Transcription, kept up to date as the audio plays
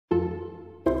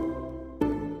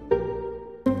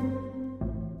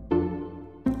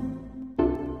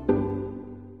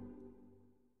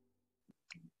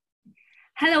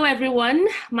Hello, everyone.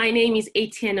 My name is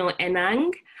Etieno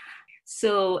Enang.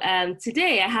 So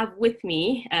today I have with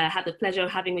me, have the pleasure of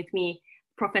having with me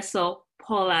Professor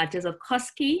Paula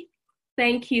Jarzabkowski.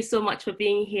 Thank you so much for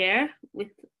being here with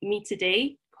me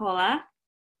today, Paula.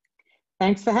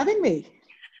 Thanks for having me.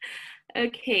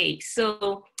 Okay,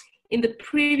 so in the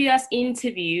previous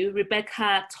interview,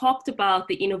 Rebecca talked about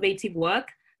the innovative work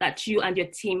that you and your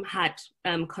team had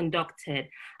conducted.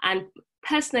 And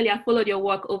personally, I followed your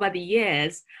work over the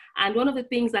years. And one of the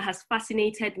things that has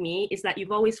fascinated me is that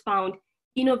you've always found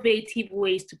innovative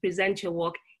ways to present your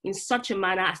work in such a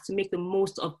manner as to make the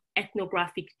most of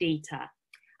ethnographic data.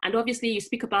 And obviously you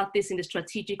speak about this in the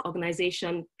strategic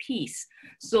organization piece.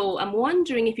 So I'm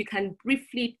wondering if you can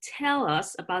briefly tell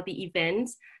us about the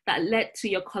events that led to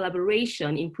your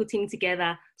collaboration in putting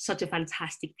together such a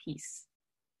fantastic piece.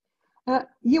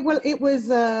 Well, it was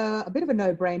a bit of a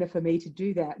no-brainer for me to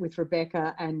do that with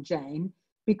Rebecca and Jane,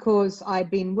 because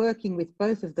I'd been working with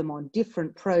both of them on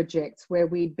different projects where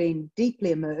we'd been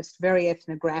deeply immersed, very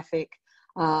ethnographic.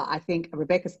 I think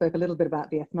Rebecca spoke a little bit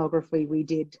about the ethnography we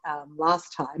did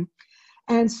last time.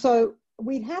 And so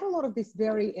we'd had a lot of this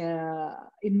very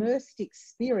immersed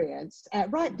experience,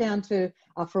 right down to,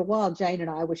 for a while, Jane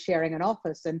and I were sharing an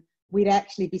office, and we'd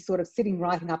actually be sort of sitting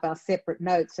writing up our separate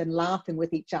notes and laughing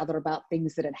with each other about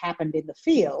things that had happened in the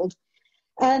field.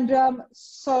 And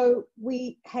so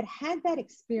we had that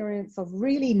experience of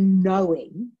really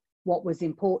knowing what was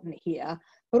important here,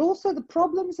 but also the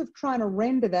problems of trying to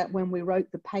render that when we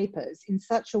wrote the papers in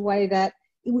such a way that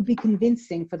it would be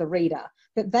convincing for the reader,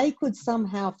 that they could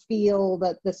somehow feel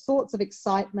that the sorts of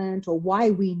excitement, or why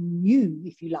we knew,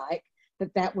 if you like,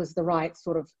 that that was the right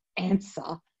sort of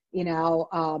answer in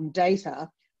our data.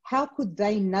 How could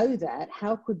they know that?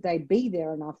 How could they be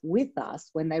there enough with us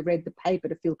when they read the paper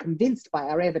to feel convinced by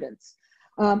our evidence?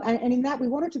 And in that, we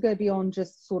wanted to go beyond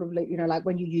just sort of, like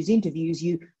when you use interviews,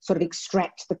 you sort of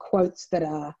extract the quotes that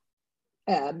are,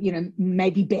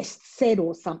 maybe best said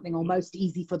or something, or most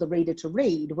easy for the reader to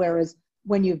read. Whereas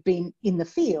when you've been in the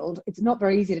field, it's not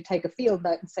very easy to take a field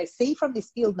note and say, see, from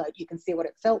this field note, you can see what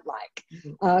it felt like.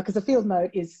 Because a field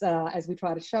note is, as we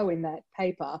try to show in that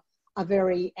paper, a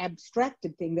very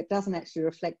abstracted thing that doesn't actually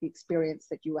reflect the experience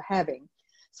that you were having.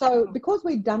 So because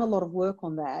we'd done a lot of work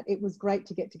on that, it was great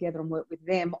to get together and work with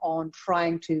them on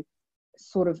trying to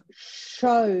sort of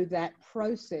show that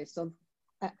process of,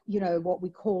 what we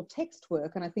call text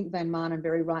work. And I think Van Maanen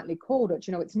very rightly called it,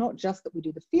 it's not just that we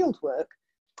do the field work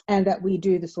and that we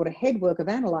do the sort of head work of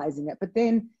analyzing it, but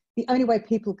then the only way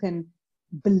people can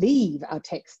believe our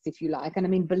texts, if you like, and I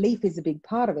mean, belief is a big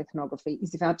part of ethnography,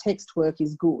 is if our text work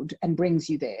is good and brings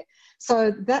you there.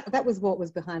 So that was what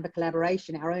was behind the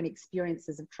collaboration, our own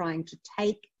experiences of trying to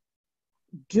take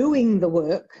doing the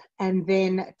work and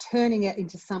then turning it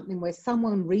into something where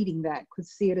someone reading that could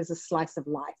see it as a slice of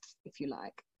life, if you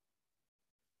like.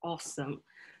 Awesome.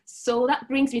 So that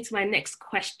brings me to my next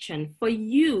question. For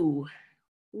you,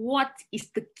 what is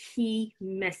the key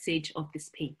message of this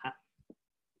paper?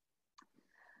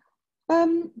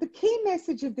 The key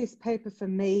message of this paper for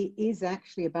me is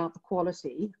actually about the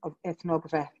quality of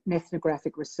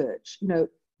ethnographic research.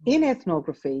 In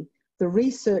ethnography, the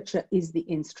researcher is the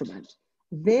instrument.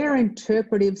 Their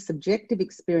interpretive, subjective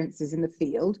experiences in the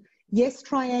field, yes,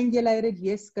 triangulated,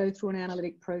 yes, go through an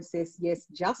analytic process, yes,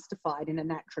 justified in a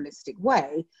naturalistic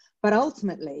way, but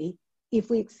ultimately, if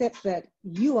we accept that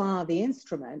you are the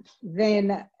instrument,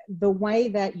 then the way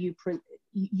that you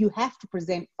have to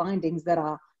present findings that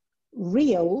are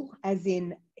real, as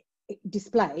in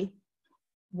display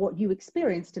what you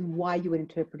experienced and why you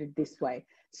interpreted this way.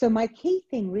 So my key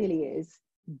thing really is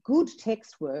good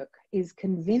text work is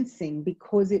convincing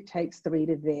because it takes the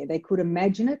reader there. They could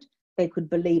imagine it, they could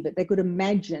believe it, they could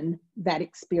imagine that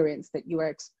experience that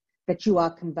you are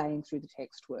conveying through the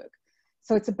text work.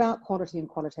 So it's about quality and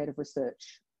qualitative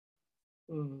research.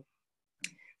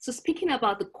 So speaking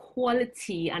about the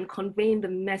quality and conveying the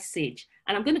message,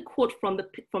 and I'm going to quote from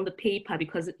the paper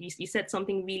because you said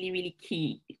something really, really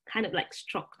key. It kind of like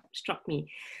struck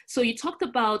me. So you talked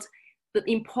about the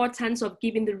importance of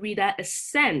giving the reader a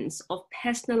sense of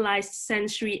personalized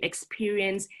sensory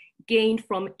experience gained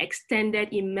from extended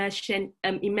immersion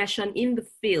in the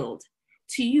field.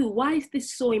 To you, why is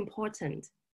this so important?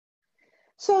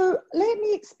 So let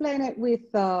me explain it with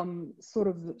sort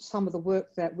of some of the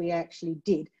work that we actually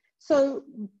did. So,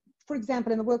 for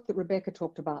example, in the work that Rebecca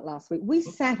talked about last week, we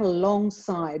sat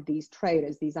alongside these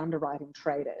traders, these underwriting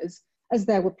traders, as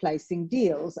they were placing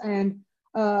deals. And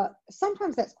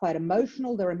sometimes that's quite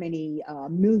emotional. There are many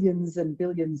millions and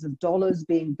billions of dollars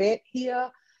being bet here,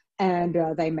 and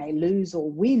they may lose or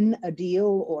win a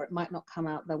deal, or it might not come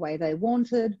out the way they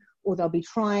wanted, or they'll be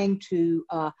trying to,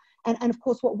 and of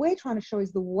course, what we're trying to show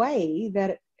is the way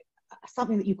that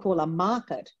something that you call a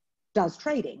market does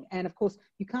trading. And of course,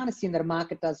 you can't assume that a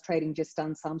market does trading just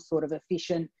on some sort of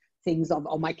efficient things of,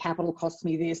 oh, my capital costs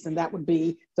me this, and that would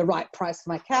be the right price for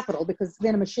my capital, because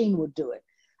then a machine would do it.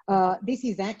 This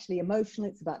is actually emotional.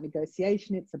 It's about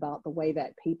negotiation. It's about the way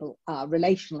that people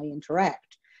relationally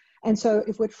interact. And so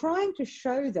if we're trying to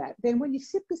show that, then when you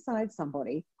sit beside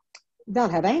somebody, they'll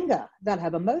have anger, they'll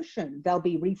have emotion, they'll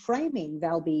be reframing,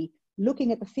 they'll be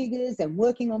looking at the figures and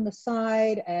working on the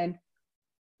side. And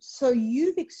so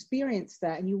you've experienced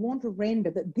that, and you want to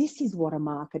render that this is what a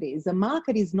market is. A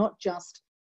market is not just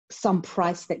some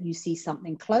price that you see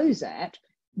something close at.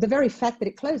 The very fact that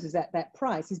it closes at that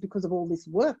price is because of all this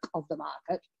work of the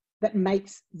market that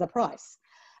makes the price.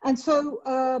 And so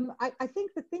I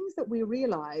think the things that we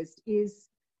realized is,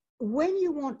 when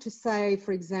you want to say,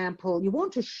 for example, you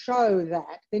want to show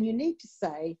that, then you need to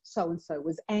say so-and-so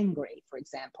was angry, for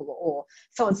example, or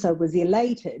so-and-so was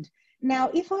elated.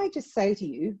 Now, if I just say to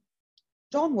you,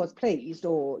 John was pleased,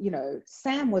 or, you know,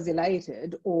 Sam was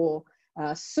elated, or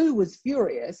Sue was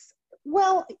furious,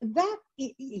 well, that,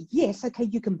 yes, okay,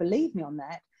 you can believe me on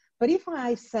that. But if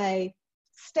I say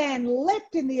Stan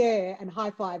leapt in the air and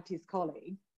high-fived his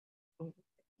colleague,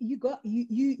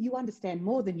 you understand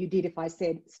more than you did if I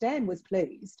said Stan was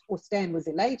pleased or Stan was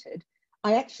elated.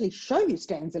 I actually show you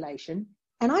Stan's elation,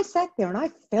 and I sat there and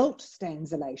I felt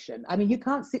Stan's elation. I mean, you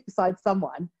can't sit beside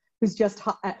someone who's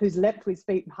leapt to his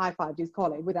feet and high-fived his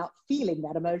colleague without feeling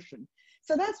that emotion.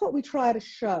 So that's what we try to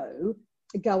show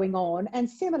going on. And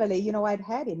similarly, you know, I'd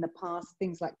had in the past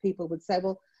things like people would say,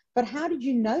 well, but how did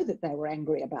you know that they were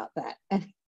angry about that? And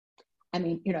I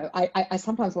mean, you know, I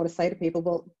sometimes want to say to people,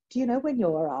 well, do you know when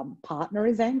your partner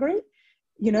is angry?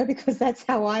 You know, because that's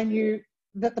how I knew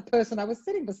that the person I was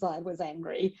sitting beside was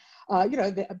angry. You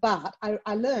know, but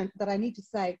I learned that I need to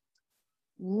say,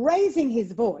 raising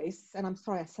his voice, and I'm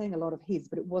sorry, I'm saying a lot of his,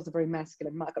 but it was a very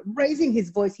masculine market. Raising his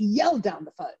voice, he yelled down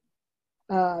the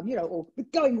phone, you know, or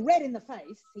going red in the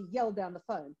face, he yelled down the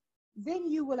phone. Then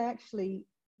you will actually,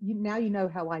 now you know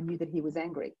how I knew that he was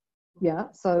angry.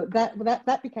 Yeah, so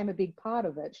that became a big part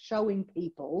of it, showing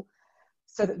people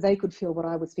so that they could feel what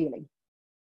I was feeling.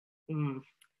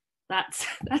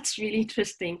 That's really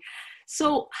interesting.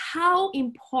 So how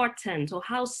important or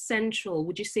how central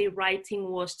would you say writing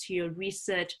was to your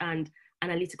research and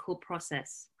analytical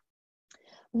process?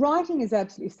 Writing is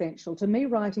absolutely essential. To me,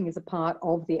 writing is a part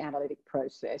of the analytic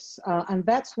process. And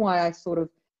that's why I sort of,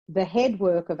 the head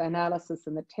work of analysis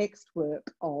and the text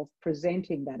work of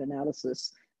presenting that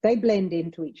analysis, they blend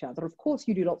into each other. Of course,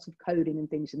 you do lots of coding and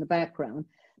things in the background,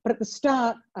 but at the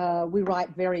start, we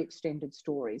write very extended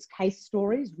stories, case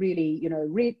stories, really, you know,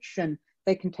 rich, and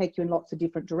they can take you in lots of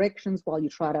different directions while you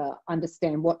try to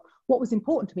understand what was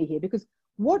important to me here. Because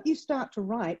what you start to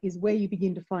write is where you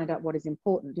begin to find out what is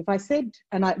important. If I said,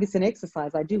 and this is an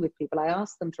exercise I do with people, I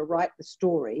ask them to write the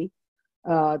story,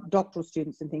 doctoral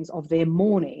students and things, of their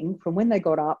morning from when they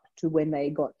got up to when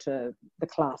they got to the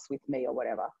class with me or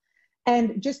whatever.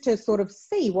 And just to sort of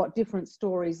see what different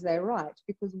stories they write,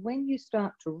 because when you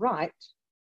start to write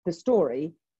the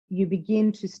story, you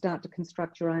begin to start to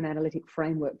construct your own analytic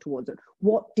framework towards it.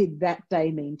 What did that day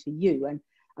mean to you? And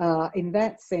in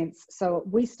that sense, so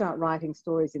we start writing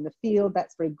stories in the field.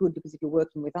 That's very good, because if you're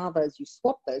working with others, you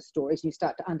swap those stories, you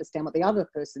start to understand what the other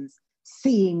person's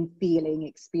seeing, feeling,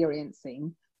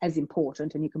 experiencing as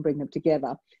important, and you can bring them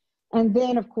together. And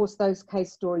then, of course, those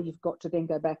case stories, you've got to then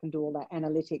go back and do all that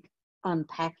analytic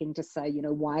unpacking to say, you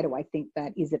know, why do I think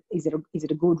that? Is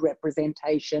it a good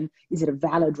representation? Is it a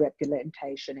valid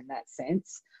representation in that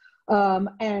sense?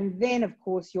 And then, of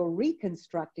course, you're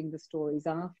reconstructing the stories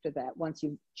after that, once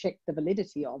you've checked the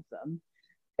validity of them.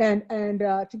 And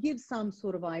to give some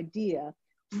sort of idea,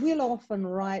 we'll often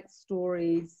write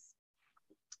stories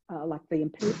like the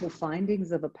empirical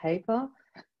findings of a paper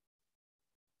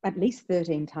at least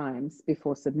 13 times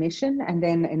before submission, and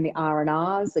then in the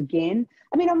R&Rs again.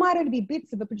 I mean, it might only be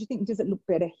bits of it, but you think, does it look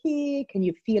better here? Can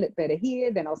you feel it better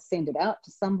here? Then I'll send it out to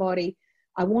somebody.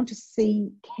 I want to see,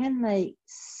 can they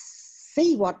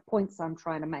see what points I'm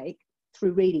trying to make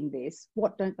through reading this?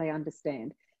 What don't they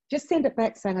understand? Just send it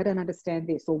back saying, I don't understand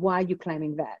this, or why are you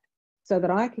claiming that? So that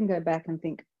I can go back and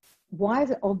think, why is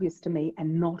it obvious to me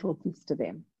and not obvious to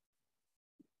them?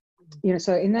 You know,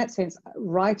 so in that sense,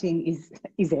 writing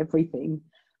is everything.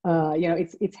 You know,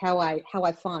 it's how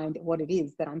I find what it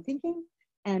is that I'm thinking,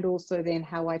 and also then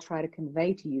how I try to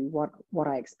convey to you what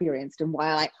I experienced and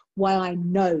why I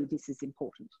know this is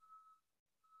important.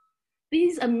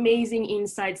 These amazing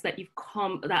insights that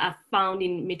are found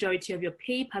in majority of your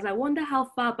papers, I wonder how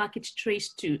far back it's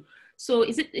traced to. So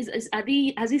are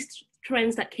these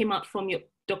trends that came out from your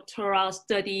doctoral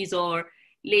studies or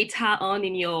later on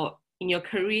in your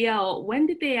career, or when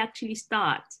did they actually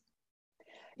start?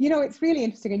 You know, it's really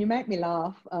interesting, and you make me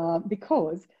laugh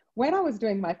because when I was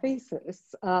doing my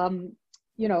thesis,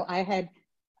 you know, I had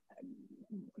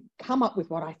come up with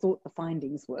what I thought the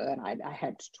findings were, and I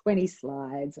had 20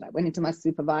 slides, and I went into my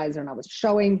supervisor and I was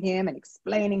showing him and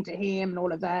explaining to him and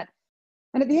all of that.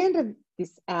 And at the end of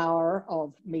this hour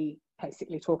of me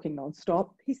basically talking nonstop,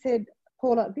 he said,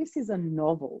 "Paula, this is a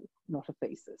novel, not a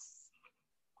thesis."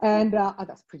 And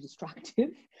that's pretty destructive.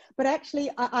 But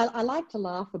actually, I like to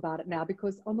laugh about it now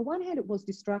because on the one hand, it was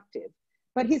destructive,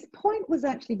 but his point was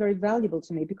actually very valuable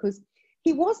to me because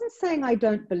he wasn't saying, "I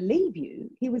don't believe you."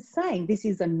 He was saying, this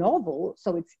is a novel,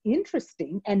 so it's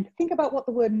interesting. And think about what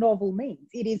the word novel means.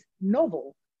 It is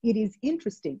novel. It is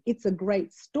interesting. It's a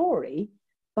great story,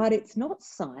 but it's not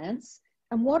science.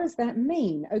 And what does that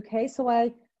mean? Okay, so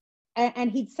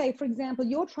and he'd say, for example,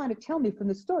 "You're trying to tell me from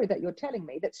the story that you're telling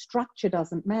me that structure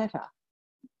doesn't matter.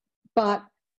 But,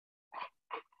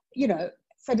 you know,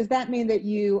 so does that mean that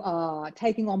you are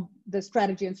taking on the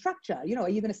strategy and structure? You know, are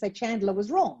you going to say Chandler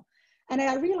was wrong?" And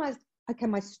I realized, okay,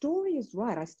 my story is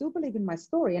right. I still believe in my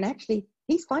story. And actually,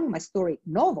 he's finding my story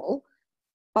novel.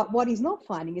 But what he's not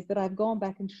finding is that I've gone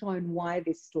back and shown why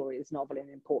this story is novel and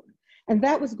important. And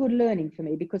that was good learning for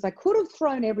me because I could have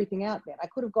thrown everything out there. I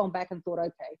could have gone back and thought,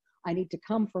 okay, I need to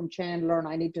come from Chandler and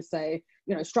I need to say,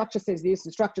 you know, structure says this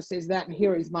and structure says that, and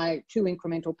here is my 2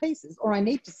 incremental pieces. Or I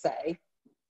need to say,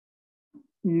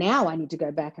 now I need to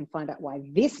go back and find out why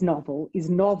this novel is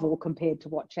novel compared to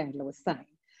what Chandler was saying.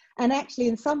 And actually,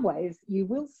 in some ways, you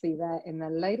will see that in the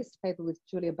latest paper with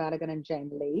Julia Balogun and Jane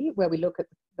Lee, where we look at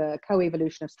the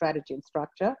co-evolution of strategy and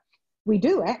structure. We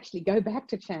do actually go back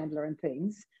to Chandler and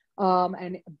things.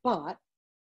 But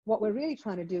what we're really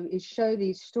trying to do is show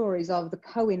these stories of the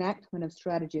co-enactment of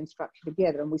strategy and structure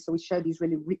together. And we show these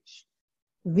really rich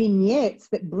vignettes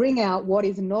that bring out what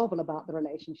is novel about the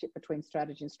relationship between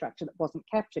strategy and structure that wasn't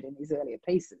captured in these earlier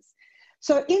pieces.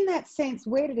 So in that sense,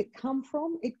 where did it come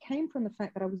from? It came from the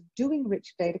fact that I was doing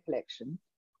rich data collection.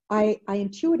 I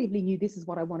intuitively knew this is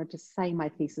what I wanted to say my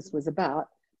thesis was about,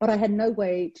 but I had no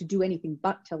way to do anything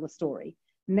but tell the story.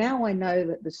 Now I know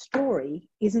that the story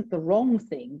isn't the wrong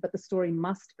thing, but the story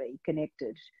must be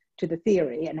connected to the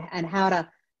theory and how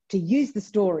to use the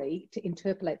story to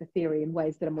interpolate the theory in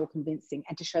ways that are more convincing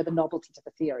and to show the novelty to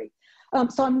the theory.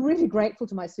 So I'm really grateful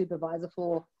to my supervisor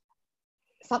for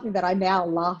something that I now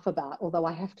laugh about, although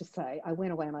I have to say, I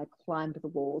went away and I climbed the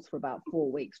walls for about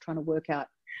 4 weeks trying to work out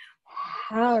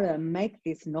how to make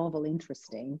this novel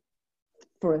interesting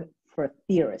for a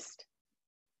theorist.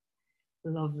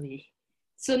 Lovely.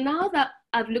 So now that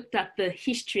I've looked at the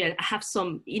history, I have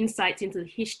some insights into the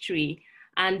history,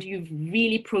 and you've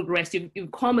really progressed.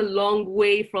 You've come a long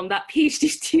way from that PhD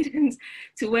student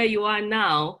to where you are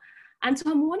now. And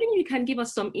so I'm wondering if you can give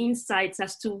us some insights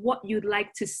as to what you'd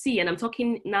like to see. And I'm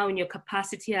talking now in your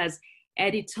capacity as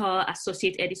editor,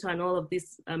 associate editor, and all of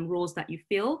these roles that you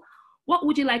fill. What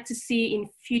would you like to see in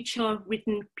future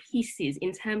written pieces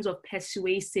in terms of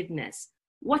persuasiveness?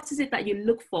 What is it that you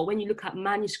look for when you look at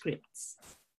manuscripts?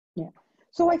 Yeah.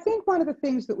 So I think one of the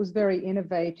things that was very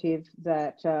innovative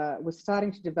that was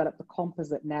starting to develop the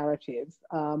composite narrative,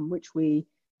 which we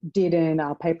did in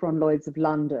our paper on Lloyd's of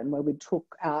London, where we took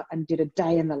out and did a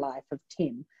day in the life of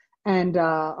Tim. And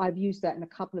I've used that in a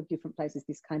couple of different places,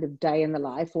 this kind of day in the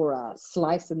life or a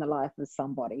slice in the life of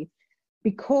somebody,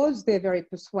 because they're very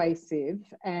persuasive.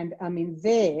 And I mean,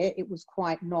 there it was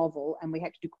quite novel and we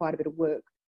had to do quite a bit of work.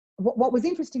 What was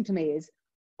interesting to me is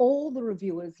all the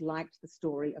reviewers liked the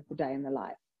story of the day in the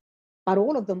life, but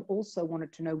all of them also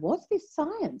wanted to know, was this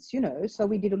science, you know? So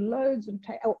we did loads of,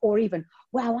 or even,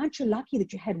 wow, aren't you lucky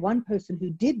that you had one person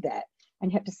who did that?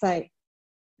 And you had to say,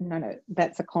 no,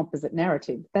 that's a composite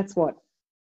narrative. That's what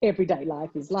everyday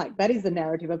life is like. That is the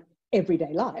narrative of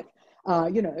everyday life,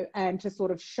 you know, and to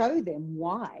sort of show them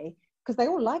why, because they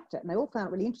all liked it and they all found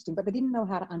it really interesting, but they didn't know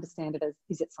how to understand it as,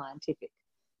 is it scientific?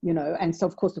 You know, and so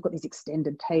of course we've got these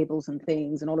extended tables and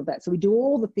things and all of that. So we do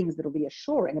all the things that will be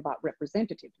assuring about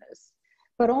representativeness.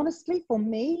 But honestly, for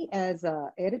me as an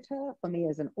editor, for me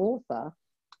as an author,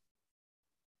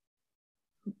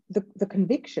 the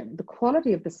conviction, the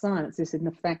quality of the science is in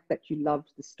the fact that you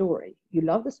loved the story. You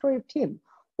love the story of Tim,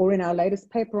 or in our latest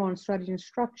paper on strategy and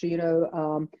structure, you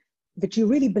know, that you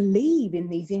really believe in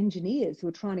these engineers who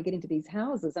are trying to get into these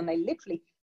houses and they literally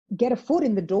get a foot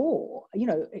in the door. You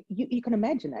know, you can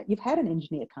imagine that. You've had an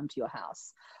engineer come to your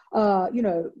house. You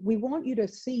know, we want you to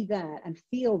see that and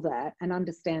feel that and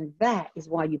understand that is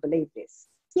why you believe this.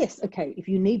 yes, okay, if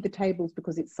you need the tables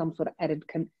because it's some sort of added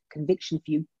conviction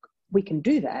for you, we can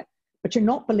do that. But you're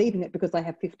not believing it because I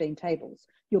have 15 tables.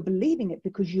 You're believing it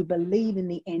because you believe in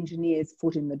the engineer's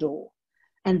foot in the door.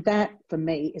 And that, for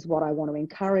me, is what I want to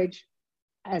encourage.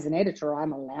 As an editor,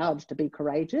 I'm allowed to be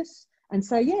courageous and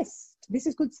say, yes, this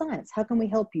is good science. How can we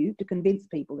help you to convince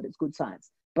people that it's good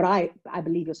science? But I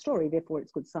believe your story, therefore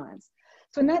it's good science.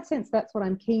 So in that sense, that's what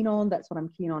I'm keen on. That's what I'm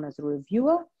keen on as a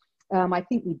reviewer. I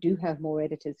think we do have more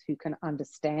editors who can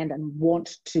understand and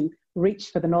want to reach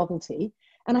for the novelty.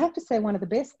 And I have to say, one of the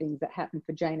best things that happened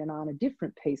for Jane and I on a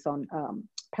different piece on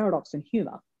paradox and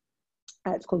humour,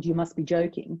 it's called You Must Be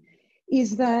Joking,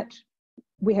 is that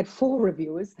we had 4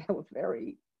 reviewers. They were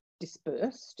very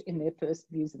dispersed in their first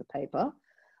views of the paper,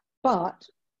 but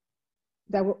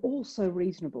they were also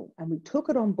reasonable. And we took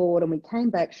it on board and we came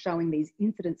back showing these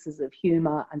incidences of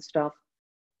humour and stuff.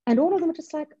 And all of them were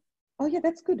just like, oh yeah,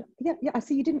 that's good. Yeah, I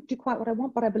see you didn't do quite what I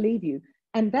want, but I believe you.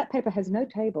 And that paper has no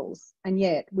tables. And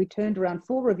yet we turned around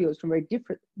 4 reviewers from very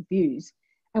different views.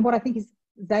 And what I think is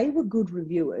they were good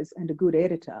reviewers and a good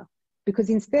editor, because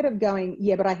instead of going,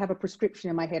 yeah, but I have a prescription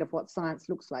in my head of what science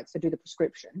looks like, so do the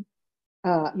prescription.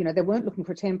 They weren't looking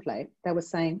for a template. They were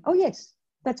saying, oh yes,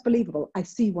 that's believable. I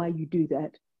see why you do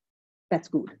that. That's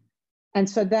good. And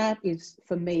so that is,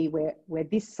 for me, where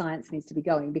this science needs to be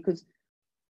going, because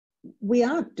we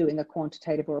aren't doing a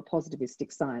quantitative or a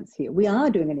positivistic science here. We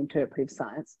are doing an interpretive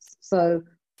science. So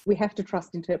we have to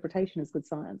trust interpretation as good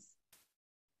science.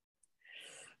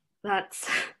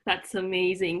 That's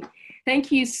amazing.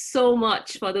 Thank you so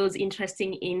much for those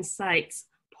interesting insights,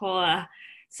 Paula.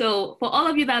 So for all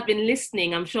of you that have been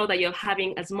listening, I'm sure that you're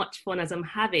having as much fun as I'm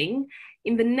having.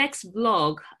 In the next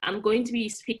vlog, I'm going to be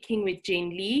speaking with Jane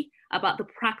Lee about the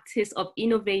practice of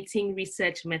innovating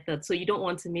research methods. So you don't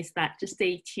want to miss that. Just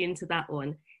stay tuned to that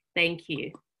one. Thank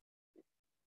you.